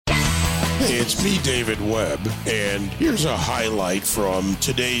Hey, it's me, David Webb, and here's a highlight from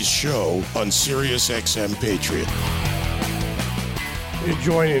today's show on Sirius XM Patriot.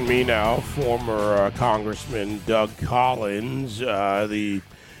 Joining me now, former Congressman Doug Collins,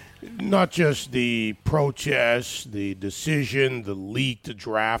 not just the protest, the decision, the leaked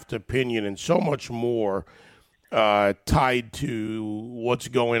draft opinion, and so much more tied to what's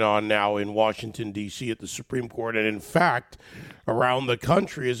going on now in Washington, D.C. at the Supreme Court, and in fact, around the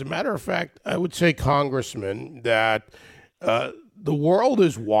country. As a matter of fact, I would say, Congressman, that the world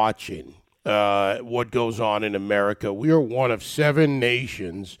is watching what goes on in America. We are one of 7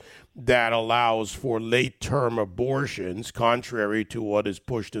 nations that allows for late-term abortions, contrary to what is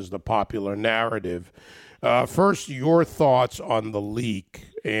pushed as the popular narrative. First, your thoughts on the leak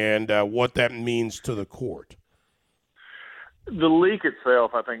and what that means to the court. The leak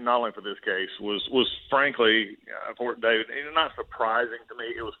itself, I think, not only for this case, was frankly, for David, not surprising to me.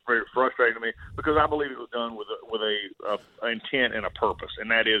 It was very frustrating to me because I believe it was done with a intent and a purpose, and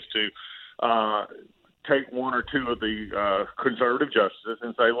that is to take one or two of the conservative justices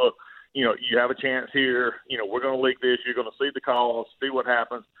and say, look, you have a chance here. We're going to leak this. You're going to see the calls, see what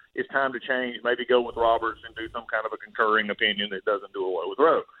happens. It's time to change. Maybe go with Roberts and do some kind of a concurring opinion that doesn't do away with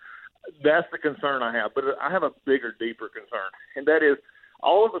Roe. That's the concern I have. But I have a bigger, deeper concern, and that is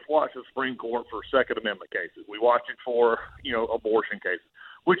all of us watch the Supreme Court for Second Amendment cases. We watch it for, abortion cases,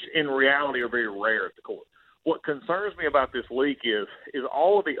 which in reality are very rare at the court. What concerns me about this leak is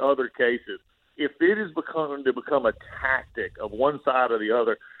all of the other cases, if it is become a tactic of one side or the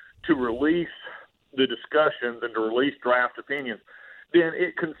other to release the discussions and to release draft opinions, then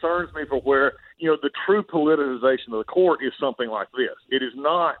it concerns me for where, the true politicization of the court is something like this. It is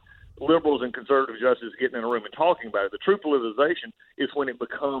not liberals and conservative justices getting in a room and talking about it. The true politicization is when it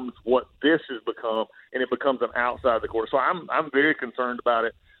becomes what this has become, and it becomes an outside the court. So I'm very concerned about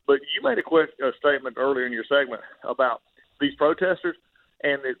it. But you made a statement earlier in your segment about these protesters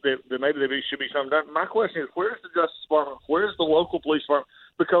and that maybe there should be something done. My question is, where's the Justice Department? Where's the local police department?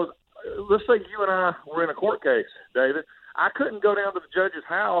 Because let's say you and I were in a court case, David. I couldn't go down to the judge's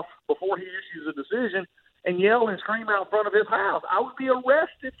house before he issues a decision and yell and scream out in front of his house. I would be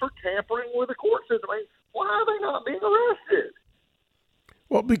arrested for tampering with the court system. I mean, why are they not being arrested?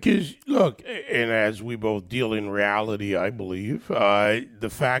 Well, because, look, and as we both deal in reality, I believe, the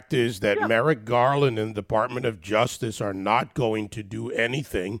fact is that Merrick Garland and the Department of Justice are not going to do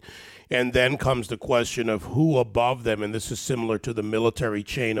anything. And then comes the question of who above them, and this is similar to the military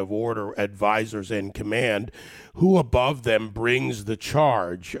chain of order, advisors and command, who above them brings the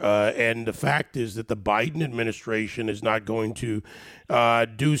charge. And the fact is that the Biden administration is not going to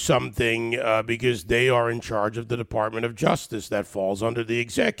do something because they are in charge of the Department of Justice that falls under the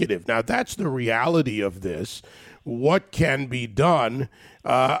executive. Now, that's the reality of this. What can be done?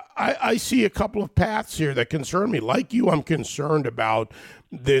 I see a couple of paths here that concern me. Like you, I'm concerned about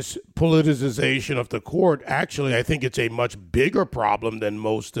this politicization of the court. Actually, I think it's a much bigger problem than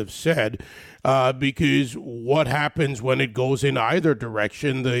most have said, because what happens when it goes in either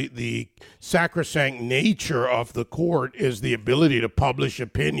direction? The sacrosanct nature of the court is the ability to publish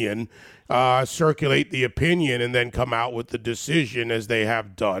opinion, circulate the opinion, and then come out with the decision as they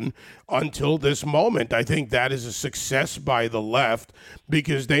have done until this moment. I think that is a success by the left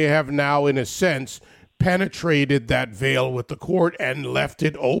because they have now, in a sense, penetrated that veil with the court and left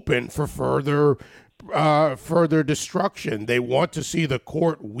it open for further destruction. They want to see the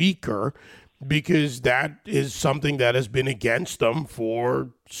court weaker because that is something that has been against them for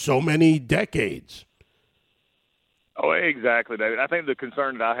so many decades. Oh, exactly, David. I think the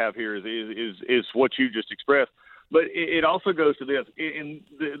concern that I have here is what you just expressed, but it also goes to this,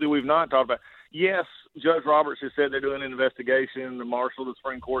 that we've not talked about. Yes, Judge Roberts has said they're doing an investigation. The marshal of the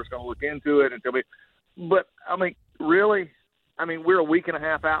Supreme Court is going to look into it, and but I mean, really, we're a week and a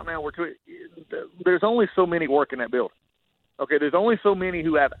half out now. There's only so many work in that building. Okay, there's only so many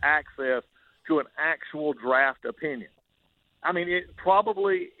who have access to an actual draft opinion. It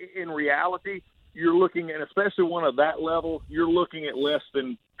probably in reality, you're looking at, especially one of that level, you're looking at less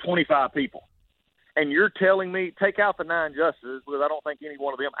than 25 people. And you're telling me, take out the 9 justices, because I don't think any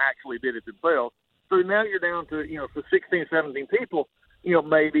one of them actually did it themselves. So now you're down to, for 16, 17 people,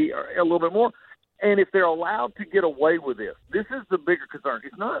 maybe a little bit more. And if they're allowed to get away with this is the bigger concern.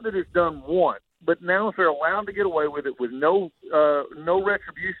 It's not that it's done once, but now if they're allowed to get away with it with no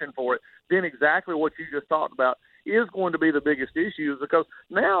retribution for it, then exactly what you just talked about is going to be the biggest issue. Because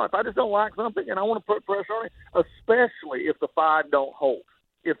now if I just don't like something and I want to put pressure on it, especially if the 5 don't hold.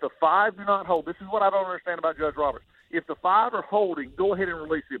 If the 5 do not hold, this is what I don't understand about Judge Roberts. If the 5 are holding, go ahead and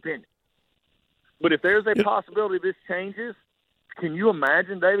release the opinion. But if there's a possibility this changes can you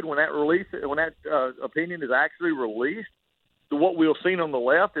imagine, David, when that opinion is actually released, what we'll see on the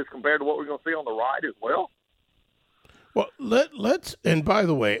left is compared to what we're going to see on the right as well? Well, let's. And by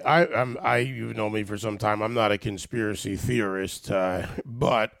the way, you know me for some time. I'm not a conspiracy theorist,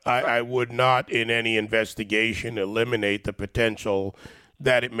 but I would not, in any investigation, eliminate the potential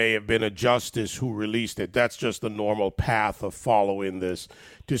that it may have been a justice who released it. That's just the normal path of following this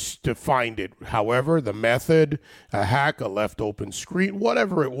to find it. However, the method, a hack, a left open screen,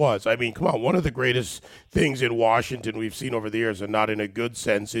 whatever it was. I mean, come on, one of the greatest things in Washington we've seen over the years, and not in a good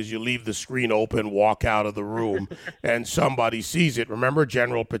sense, is you leave the screen open, walk out of the room, and somebody sees it. Remember,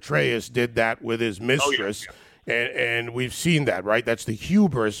 General Petraeus did that with his mistress. Oh, yeah. And we've seen that, right? That's the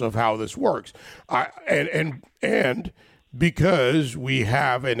hubris of how this works. And because we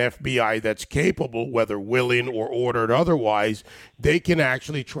have an FBI that's capable, whether willing or ordered otherwise, they can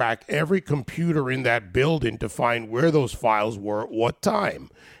actually track every computer in that building to find where those files were at what time,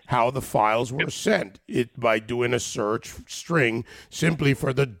 how the files were sent, by doing a search string simply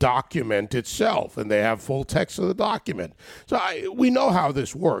for the document itself, and they have full text of the document. So we know how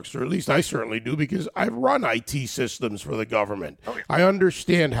this works, or at least I certainly do, because I've run IT systems for the government. I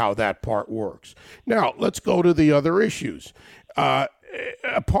understand how that part works. Now, let's go to the other issues. A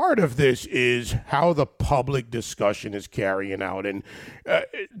part of this is how the public discussion is carrying out, and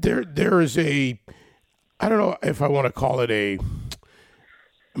there is I don't know if I want to call it a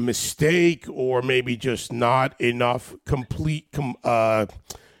mistake or maybe just not enough complete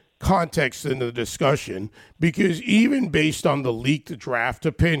context in the discussion, because even based on the leaked draft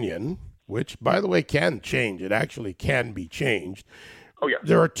opinion, which, by the way, can change, it actually can be changed. Oh, yeah.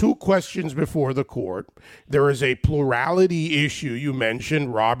 There are two questions before the court. There is a plurality issue. You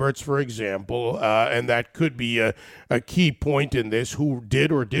mentioned Roberts, for example, and that could be a key point in this, who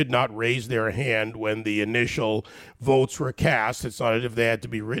did or did not raise their hand when the initial votes were cast. It's not as if they had to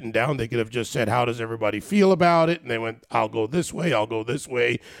be written down. They could have just said, how does everybody feel about it? And they went, I'll go this way, I'll go this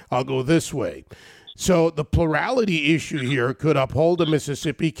way, I'll go this way. So the plurality issue here could uphold the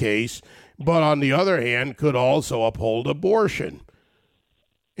Mississippi case, but on the other hand, could also uphold abortion.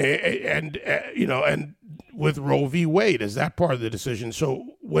 And with Roe v. Wade, is that part of the decision? So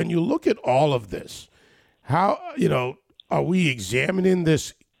when you look at all of this, how, are we examining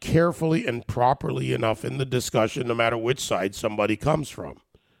this carefully and properly enough in the discussion, no matter which side somebody comes from?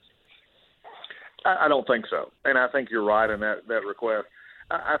 I don't think so. And I think you're right in that request.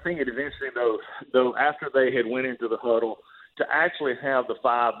 I think it is interesting, though, after they had went into the huddle, to actually have the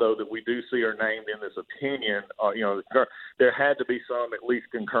five, though, that we do see are named in this opinion, there had to be some at least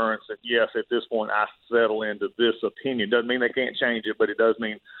concurrence that, yes, at this point I settle into this opinion. Doesn't mean they can't change it, but it does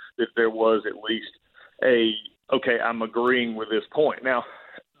mean that there was at least I'm agreeing with this point. Now,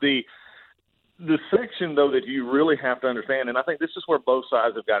 the section, though, that you really have to understand, and I think this is where both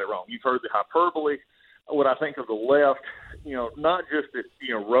sides have got it wrong. You've heard the hyperbole. What I think of the left, not just that,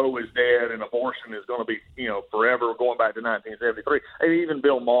 Roe is dead and abortion is going to be, forever going back to 1973. And even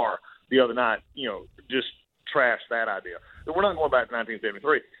Bill Maher the other night, just trashed that idea. But we're not going back to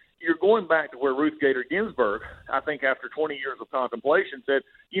 1973. You're going back to where Ruth Bader Ginsburg, I think after 20 years of contemplation, said,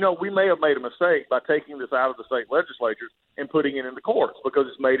 we may have made a mistake by taking this out of the state legislatures and putting it in the courts because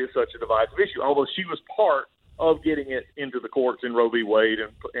it's made it such a divisive issue, although she was part of getting it into the courts in Roe v. Wade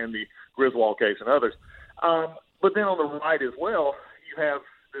and the Griswold case and others. But then on the right as well, you have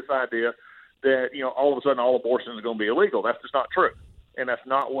this idea that, all of a sudden all abortions are going to be illegal. That's just not true. And that's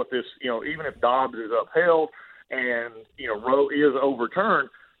not what this, even if Dobbs is upheld and, Roe is overturned,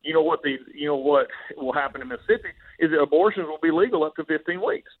 what will happen in Mississippi is that abortions will be legal up to 15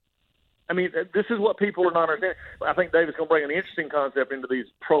 weeks. I mean, this is what people are not understanding. I think David's going to bring an interesting concept into these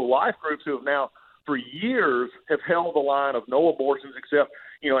pro-life groups who have now, for years, have held the line of no abortions except,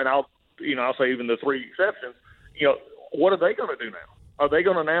 and I'll say even the three exceptions. What are they going to do now? Are they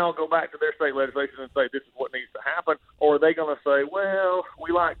going to now go back to their state legislation and say this is what needs to happen? Or are they going to say, well,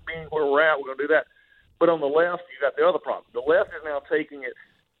 we like being where we're at, we're going to do that? But on the left, you got the other problem. The left is now taking it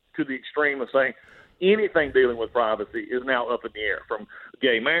to the extreme of saying anything dealing with privacy is now up in the air, from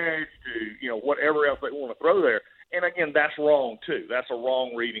gay marriage to, whatever else they want to throw there. And again, that's wrong too. That's a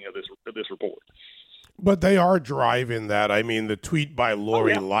wrong reading of this report. But they are driving that. I mean, the tweet by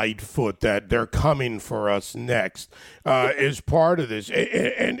Lori Lightfoot that they're coming for us next is part of this.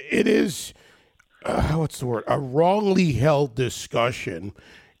 And it is, what's the word, a wrongly held discussion.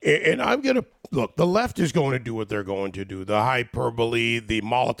 And I'm going to look, the left is going to do what they're going to do. The hyperbole, the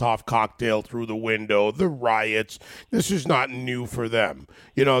Molotov cocktail through the window, the riots. This is not new for them.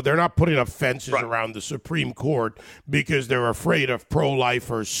 You know, they're not putting up fences around the Supreme Court because they're afraid of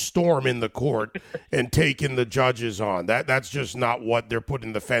pro-lifers storming the court and taking the judges on. That's just not what they're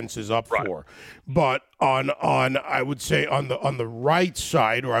putting the fences up for. But on I would say on the right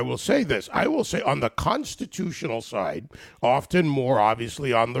side, or I will say this, I will say on the constitutional side, often more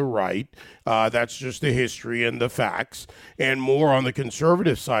obviously on the right, that's just the history and the facts, and more on the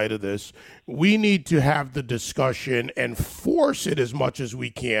conservative side of this, we need to have the discussion and force it as much as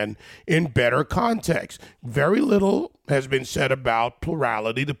we can in better context. Very little has been said about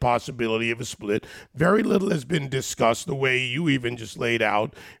plurality, the possibility of a split. Very little has been discussed the way you even just laid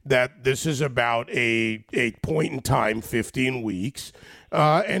out, that this is about a point in time, 15 weeks.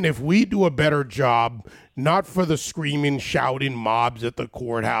 And if we do a better job, not for the screaming, shouting mobs at the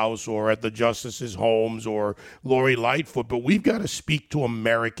courthouse or at the justices' homes or Lori Lightfoot, but we've got to speak to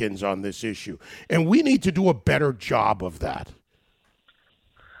Americans on this issue. And we need to do a better job of that.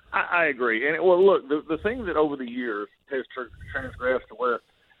 I agree. And, well, look, the thing that over the years has transgressed to where,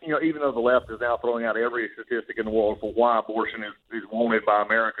 you know, even though the left is now throwing out every statistic in the world for why abortion is wanted by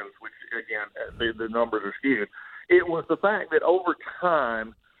Americans, which, again, the numbers are skewed, it was the fact that over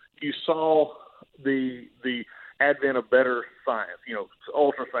time you saw the advent of better science, you know,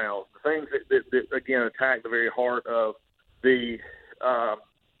 ultrasounds, the things that again attack the very heart of the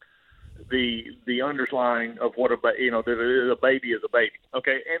underlying of what that a baby is a baby.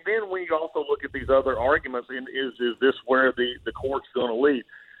 Okay, and then when you also look at these other arguments, is this where the court's going to lead?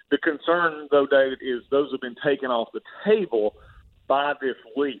 The concern, though, David, is those have been taken off the table by this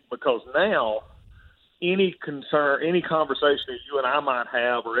leak, because now any concern, any conversation that you and I might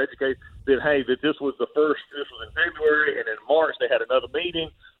have or educate that, hey, that this was in February, and in March they had another meeting,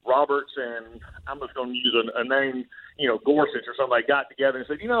 Roberts and I'm just going to use a name, you know, Gorsuch or somebody got together and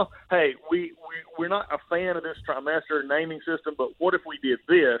said, you know, hey, we're not a fan of this trimester naming system, but what if we did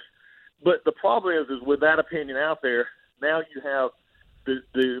this? But the problem is with that opinion out there, now you have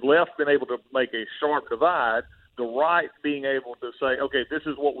the left been able to make a sharp divide, the right being able to say, okay, this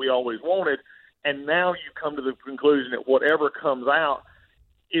is what we always wanted, and now you come to the conclusion that whatever comes out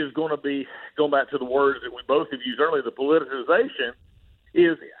is going to be, going back to the words that we both have used earlier, the politicization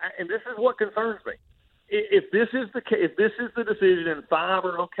is, and this is what concerns me. If this is the decision and 5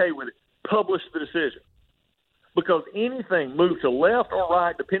 are okay with it, publish the decision. Because anything moved to left or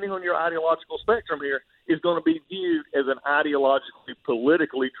right, depending on your ideological spectrum here, is going to be viewed as an ideologically,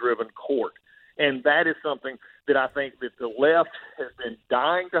 politically driven court. And that is something that I think that the left has been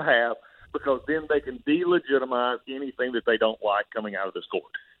dying to have, because then they can delegitimize anything that they don't like coming out of this court.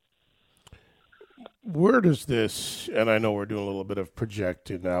 Where does this, and I know we're doing a little bit of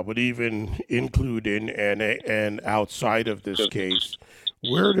projecting now, but even including and outside of this case,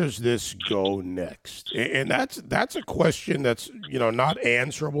 where does this go next? And that's a question that's, you know, not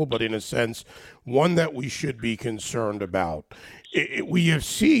answerable, but in a sense, one that we should be concerned about. We have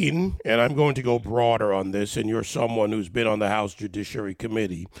seen, and I'm going to go broader on this, and you're someone who's been on the House Judiciary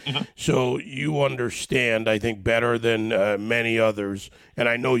Committee, so you understand, I think, better than many others, and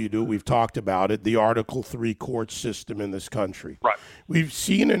I know you do, we've talked about it, the Article III court system in this country. Right. We've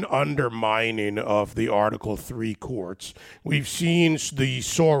seen an undermining of the Article III courts. We've seen the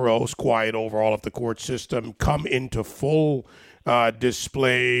Soros, quiet overall of the court system, come into full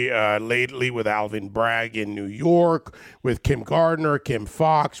display lately with Alvin Bragg in New York, with Kim Gardner, Kim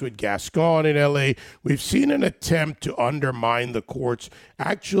Foxx, with Gascon in L.A. We've seen an attempt to undermine the courts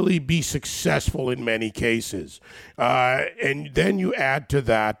actually be successful in many cases. And then you add to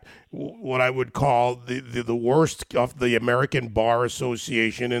that what I would call the worst of the American Bar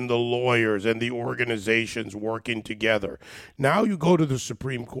Association and the lawyers and the organizations working together. Now you go to the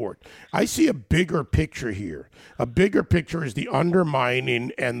Supreme Court. I see a bigger picture here. A bigger picture is the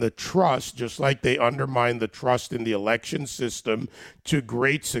undermining and the trust, just like they undermined the trust in the election system to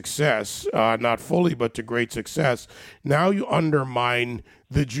great success, not fully, but to great success. Now you undermine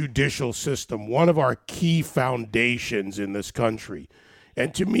the judicial system, one of our key foundations in this country.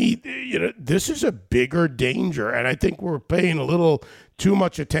 And to me, you know, this is a bigger danger, and I think we're paying a little too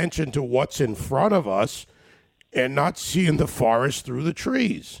much attention to what's in front of us and not seeing the forest through the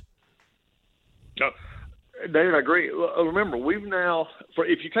trees. No, David, I agree. Remember, we've now,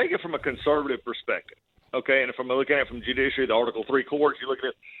 if you take it from a conservative perspective, okay, and from looking at it from judiciary, the Article III courts, you look at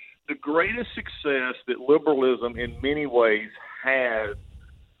it, the greatest success that liberalism in many ways has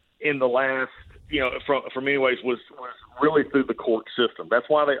in the last, you know, for many ways was really through the court system. That's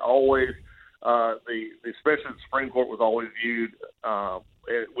why they always, especially the Supreme Court was always viewed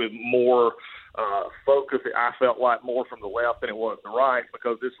with more focus, I felt like, more from the left than it was the right,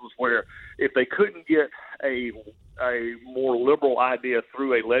 because this was where if they couldn't get a more liberal idea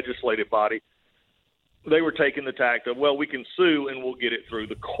through a legislative body, they were taking the tact of, well, we can sue and we'll get it through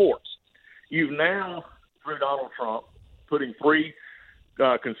the courts. You've now, through Donald Trump, putting 3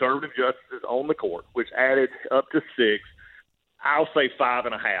 conservative justices on the court, which added up to 6. I'll say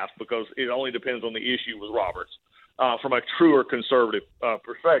 5.5, because it only depends on the issue with Roberts from a truer conservative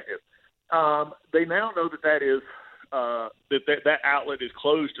perspective. They now know that is that outlet is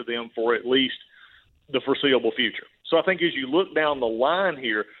closed to them for at least the foreseeable future. So I think as you look down the line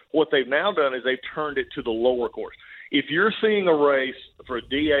here, what they've now done is they've turned it to the lower courts. If you're seeing a race for a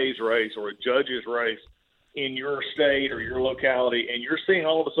DA's race or a judge's race in your state or your locality, and you're seeing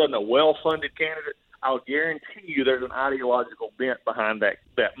all of a sudden a well-funded candidate, I'll guarantee you there's an ideological bent behind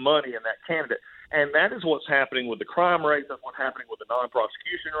that money and that candidate. And that is what's happening with the crime rate. That's what's happening with the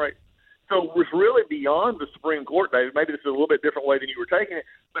non-prosecution rate. So it's really beyond the Supreme Court, David. Maybe this is a little bit different way than you were taking it,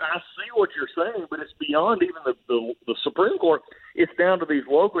 but I see what you're saying, but it's beyond even the Supreme Court. It's down to these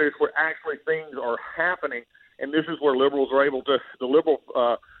local areas where actually things are happening, and this is where liberals are able to – the liberal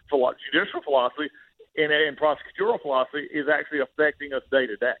judicial philosophy and prosecutorial philosophy is actually affecting us day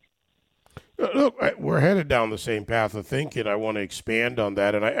to day. Look, we're headed down the same path of thinking. I want to expand on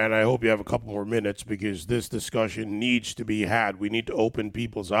that, and I hope you have a couple more minutes, because this discussion needs to be had. We need to open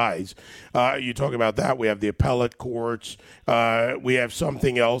people's eyes. You talk about that. We have the appellate courts. We have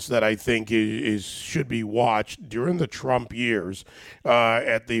something else that I think should be watched. During the Trump years,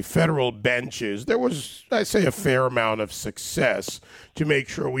 at the federal benches, there was, I say, a fair amount of success to make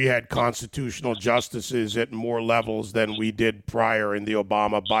sure we had constitutional justices at more levels than we did prior in the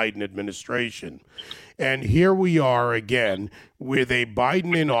Obama-Biden administration. And here we are again with a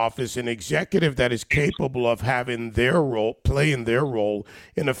Biden in office, an executive that is capable of having playing their role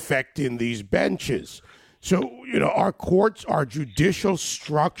in affecting these benches. So, our courts, our judicial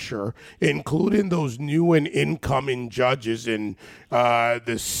structure, including those new and incoming judges in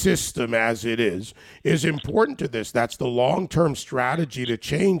the system as it is important to this. That's the long-term strategy to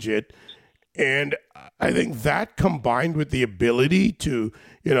change it. And I think that, combined with the ability to,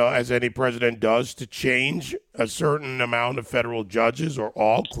 as any president does, to change a certain amount of federal judges or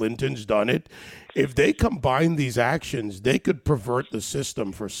all, Clinton's done it. If they combine these actions, they could pervert the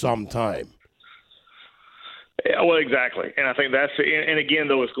system for some time. Yeah, well, exactly. And I think that's – and again,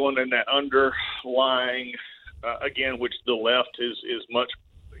 though, it's going in that underlying, again, which the left is much,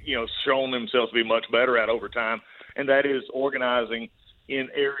 shown themselves to be much better at over time, and that is organizing in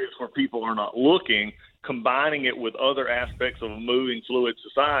areas where people are not looking, combining it with other aspects of a moving, fluid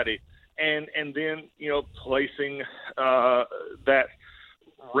society, and then, placing that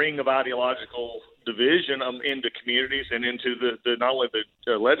ring of ideological division into communities and into the not only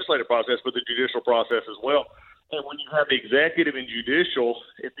the legislative process, but the judicial process as well. And when you have the executive and judicial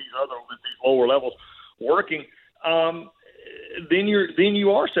at these lower levels working, then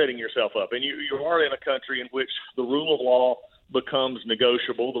you are setting yourself up, and you are in a country in which the rule of law becomes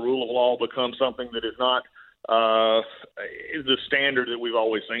negotiable. The rule of law becomes something that is not the standard that we've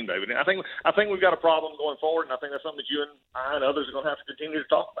always seen, David. And I think we've got a problem going forward, and I think that's something that you and I and others are going to have to continue to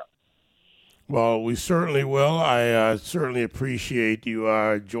talk about. Well, we certainly will. I certainly appreciate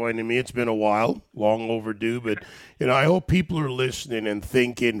you joining me. It's been a while, long overdue, but I hope people are listening and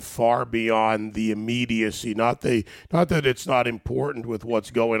thinking far beyond the immediacy. Not that it's not important with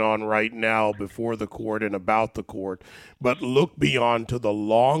what's going on right now before the court and about the court, but look beyond to the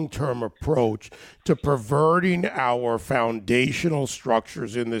long-term approach to perverting our foundational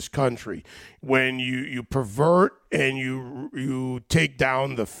structures in this country. When you pervert and you take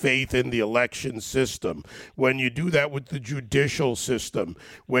down the faith in the election system, when you do that with the judicial system,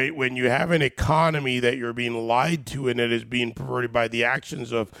 when you have an economy that you're being lied to and it is being perverted by the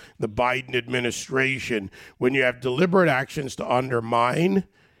actions of the Biden administration, when you have deliberate actions to undermine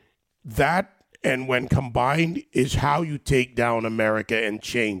that, and when combined, is how you take down America and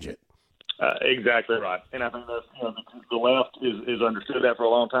change it. Exactly right. And I think that the left is understood that for a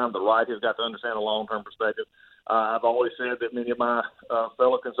long time. The right has got to understand a long-term perspective. I've always said that many of my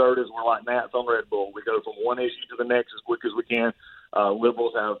fellow conservatives were like gnats on Red Bull. We go from one issue to the next as quick as we can.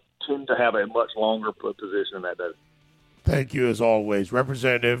 Liberals tend to have a much longer position in that day. Thank you, as always,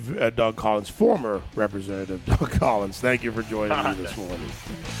 Representative Doug Collins, former Representative Doug Collins. Thank you for joining me this morning.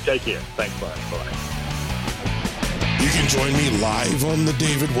 Take care. Thanks, Brian. Bye. You can join me live on The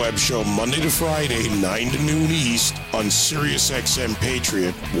David Webb Show Monday to Friday, 9 to noon East on SiriusXM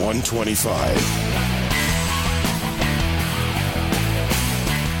Patriot 125.